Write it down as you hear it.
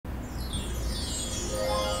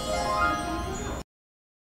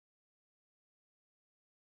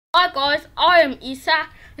Hi guys, I am Isa,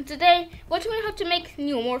 and today we're going to how to make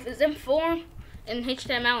Neumorphism Form in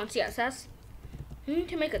HTML and CSS. We need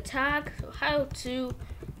to make a tag, so how to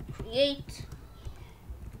create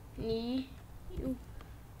Neumorphism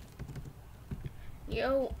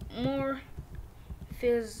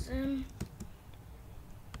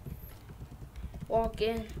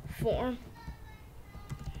Login form.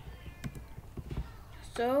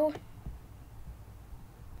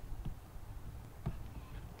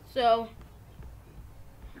 So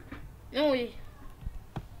now we've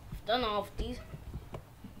done all of these.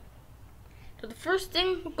 So the first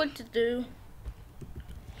thing we're going to do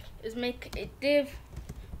is make a div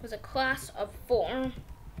with a class of form.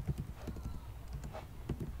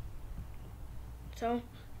 So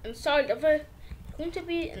inside of it, it's going to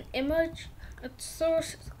be an image. Its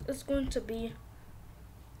source is going to be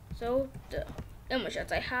the image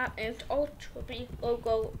that I have, and it all will be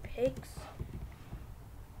logo pics.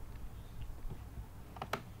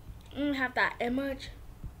 And we have that image.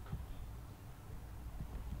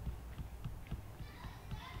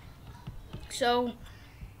 So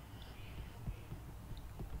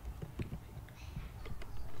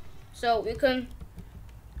we can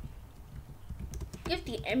give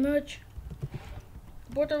the image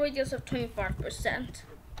a border radius of 25%.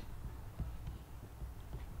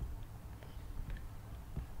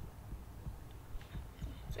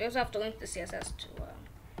 So you also have to link the CSS to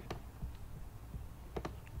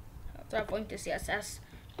CSS.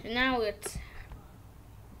 So now it's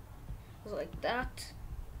like that.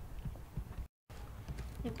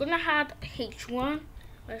 I'm gonna add H1.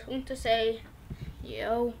 I'm going to say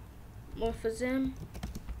Neumorphism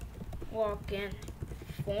Login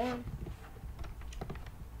form,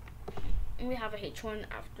 and we have a H1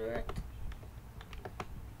 after it.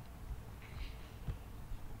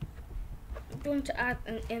 I'm going to add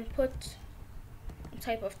an input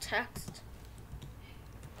type of text,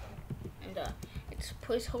 and its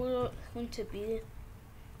placeholder is going to be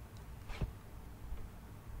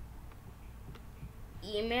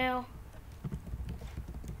email.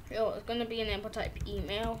 It's going to be an input type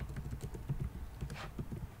email.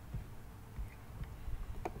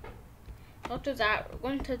 After that, we're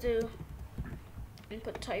going to do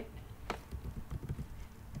input type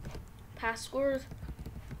password,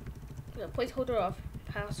 the placeholder of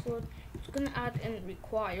password. It's going to add in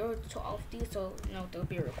required to all of these, so they'll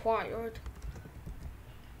be required.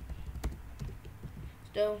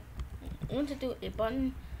 So I'm going to do a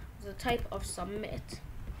button with the type of submit.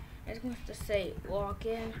 It's going to say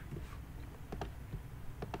login,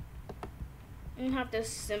 and have this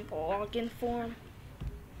simple login form.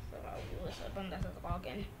 So I'll do this button that says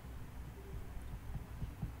login.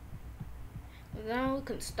 Now we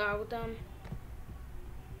can start with them.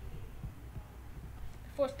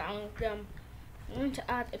 Before starting with them, I'm going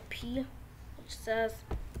to add a P which says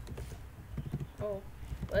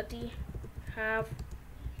already have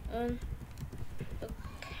an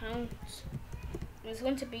account. It's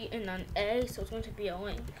going to be in an A, so it's going to be a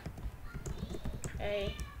link.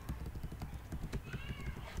 A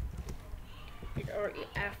or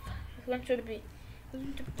F. It's going to be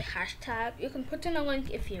the hashtag. You can put in a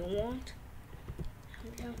link if you want.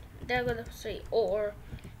 They're going to say or,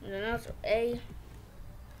 and then also A.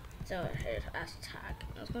 So here's hashtag.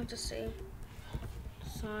 I was going to say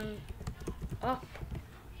sign up.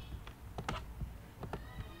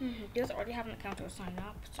 You guys already have an account or sign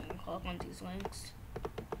up, so you can click on these links.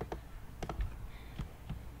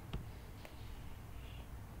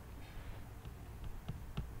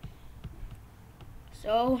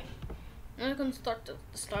 So now you can start the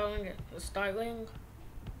styling.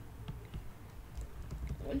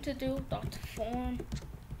 I'm going to do .form.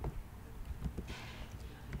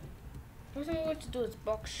 First thing I'm going to do is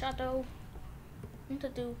box shadow. I'm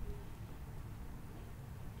going to do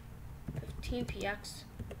 15px,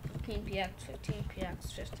 15px, 15px,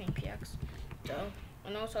 15px. So,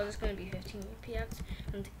 and also this is going to be 15px,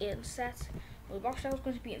 and inset. The box shadow is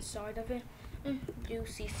going to be inside of it. And do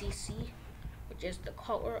CCC, which is the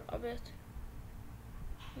color of it.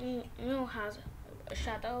 It has a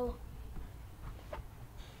shadow.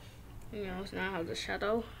 It now has a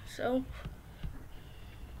shadow. So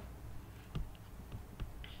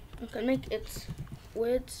you can make its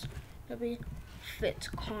width to be fit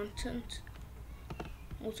content.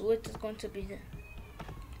 Its width is going to be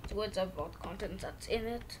the width of all the content that's in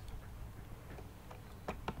it.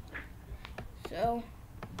 So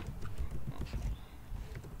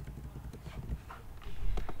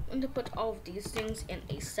I'm going to put all of these things in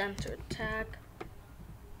a center tag.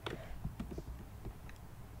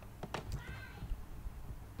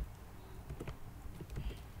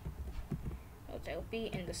 it'll be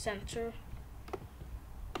in the center.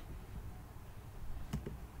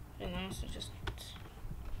 And also just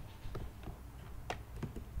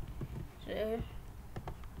there.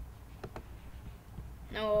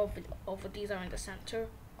 Now all of these are in the center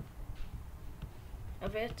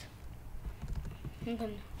of it. I'm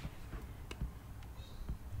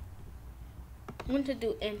going to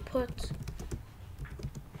do input.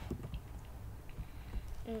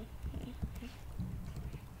 I'm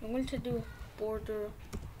going to do border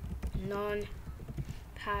non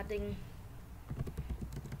padding.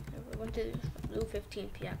 We're going to do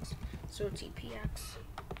 15px, 30px.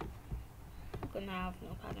 I'm gonna have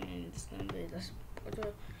no padding and it's gonna be this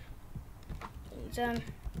border. And then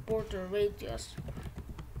border radius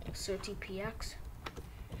 30px.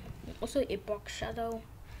 Also a box shadow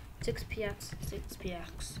 6px,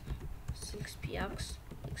 6px, 6px,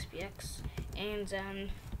 6px, and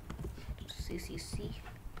then CCC.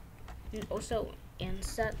 And also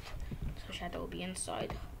inset, so shadow will be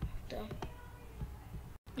inside the.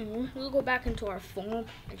 And we'll go back into our form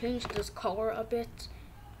and change this color a bit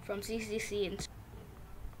from CCC and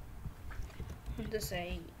to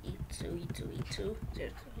say E2, E2, E2.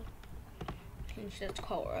 Change that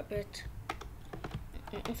color a bit.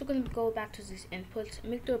 I'm also going to go back to these inputs,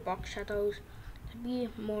 make their box shadows to be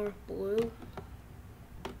more blue.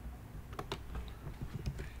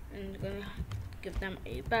 And I'm going to give them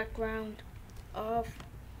a background of,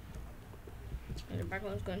 and the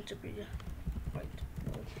background is going to be white.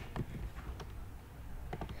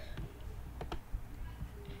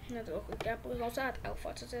 Now the local gap, we'll also add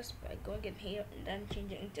alpha to this by going in here and then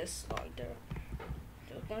changing this slider.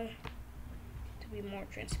 So it's going to be more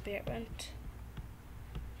transparent.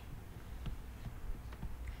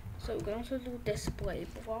 So we can also do display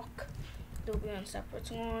block. They'll be on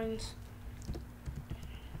separate lines.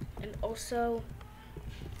 And also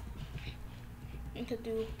you could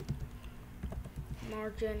do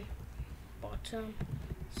margin bottom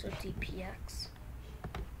 30px.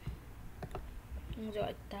 And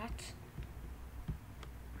like that.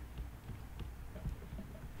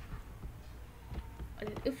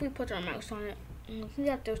 And if we put our mouse on it, you can see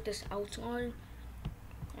that there's this outline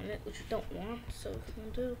on it which we don't want. So we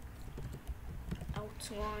can do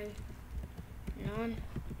outline none.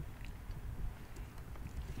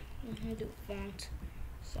 I'm going to do font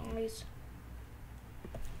size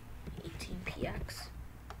 18px.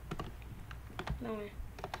 Now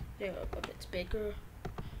they're a bit bigger.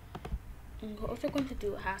 And we're also going to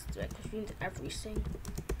do a hashtag because we need everything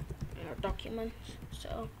in our document.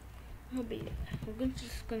 So we're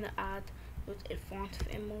just going to add with a font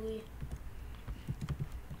family.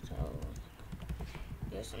 So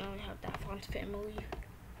yes, so now we have that font family.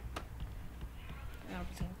 And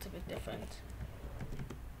everything looks a bit different.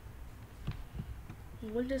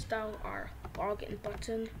 We'll just style our login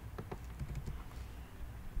button.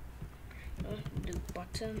 Do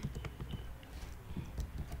button.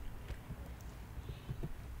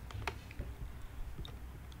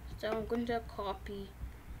 So I'm going to copy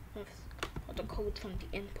the code from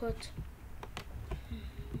the input.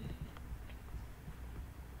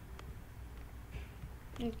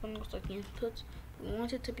 It's going to look like the input. We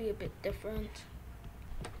want it to be a bit different.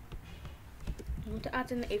 I'm going to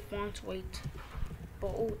add in a font weight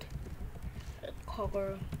bold,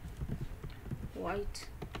 color white,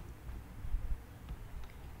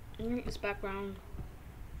 and its background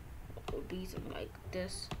will be something like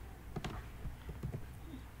this.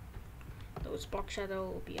 Its box shadow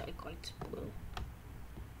will be like light blue.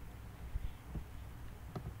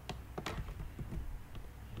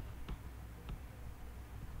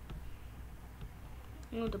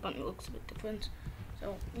 The button looks a bit different.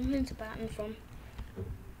 So I'm going to pattern from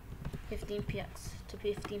 15px to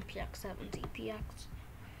 15px 70px.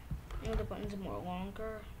 The buttons are more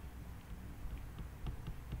longer.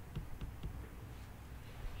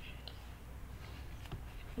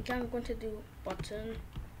 Okay, I'm going to do button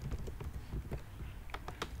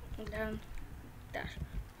and then dash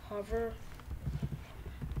hover.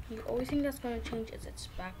 The only thing that's going to change is its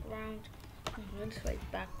background. I'm going to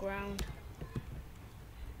write background.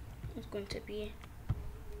 It's going to be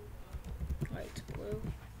light blue.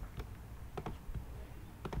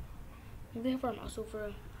 We have our mouse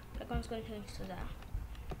over. Background's going to change to that.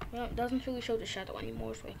 Well, it doesn't really show the shadow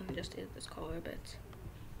anymore, so I can just edit this color a bit.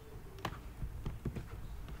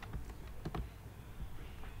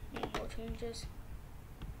 More changes.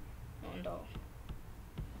 And all.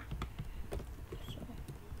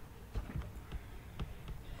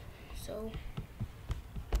 So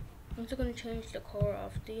I'm also going to change the color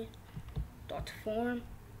of the dot form.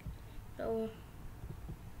 So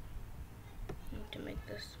to make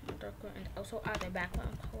this more darker, and also add a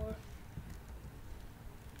background color.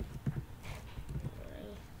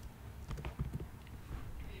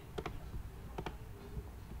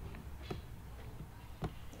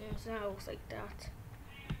 And so now it looks like that.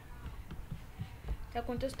 I'm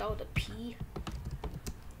going to start with a P.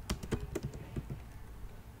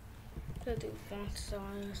 So do font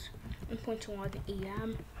size 1.1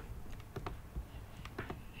 EM.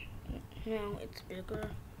 Now it's bigger.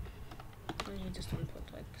 I need just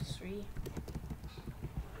 1.3.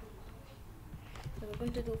 So we're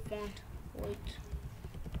going to do font white,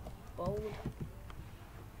 bold,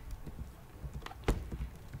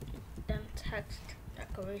 then text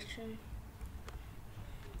decoration.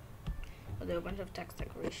 Oh, there are a bunch of text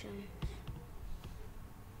decoration.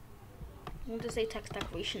 I'm going to say text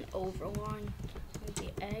decoration overline.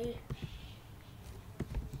 Maybe A.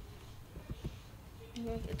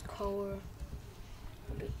 Make its color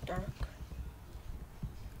a bit dark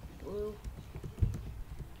blue.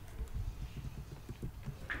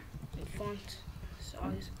 And font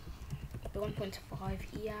size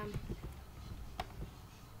 1.5 EM.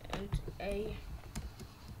 And A.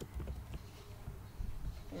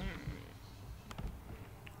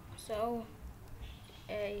 So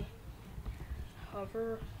A.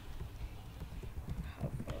 Hover.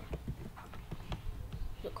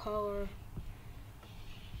 The color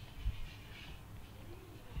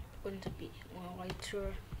going to be more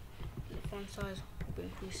lighter. The font size will be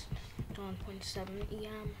increased to 1.7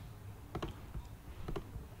 EM.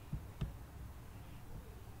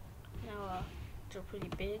 Now they're pretty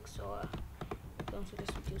big, so I'm going to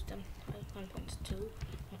just reduce them by 1.2.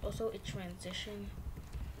 And also a transition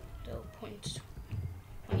to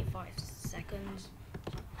 0.25 seconds.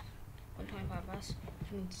 0.25s,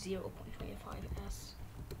 which means 0.25s.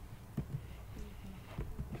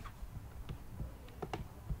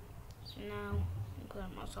 So now I'm put a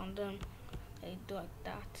mouse on them. They do like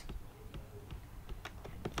that.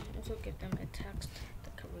 Also give them a text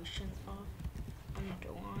decoration of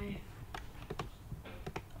underline.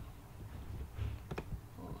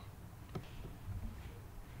 Oh.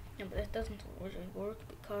 Yeah, but it doesn't really work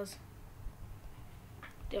because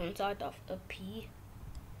they're inside of a P.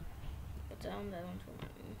 But that don't remind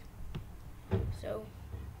me. So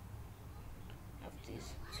I have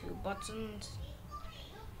these two buttons.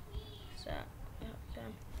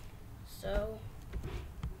 So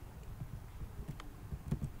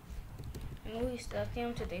and that's the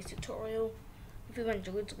end of today's tutorial. If you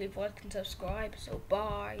enjoyed, leave a like and subscribe. So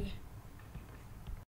bye.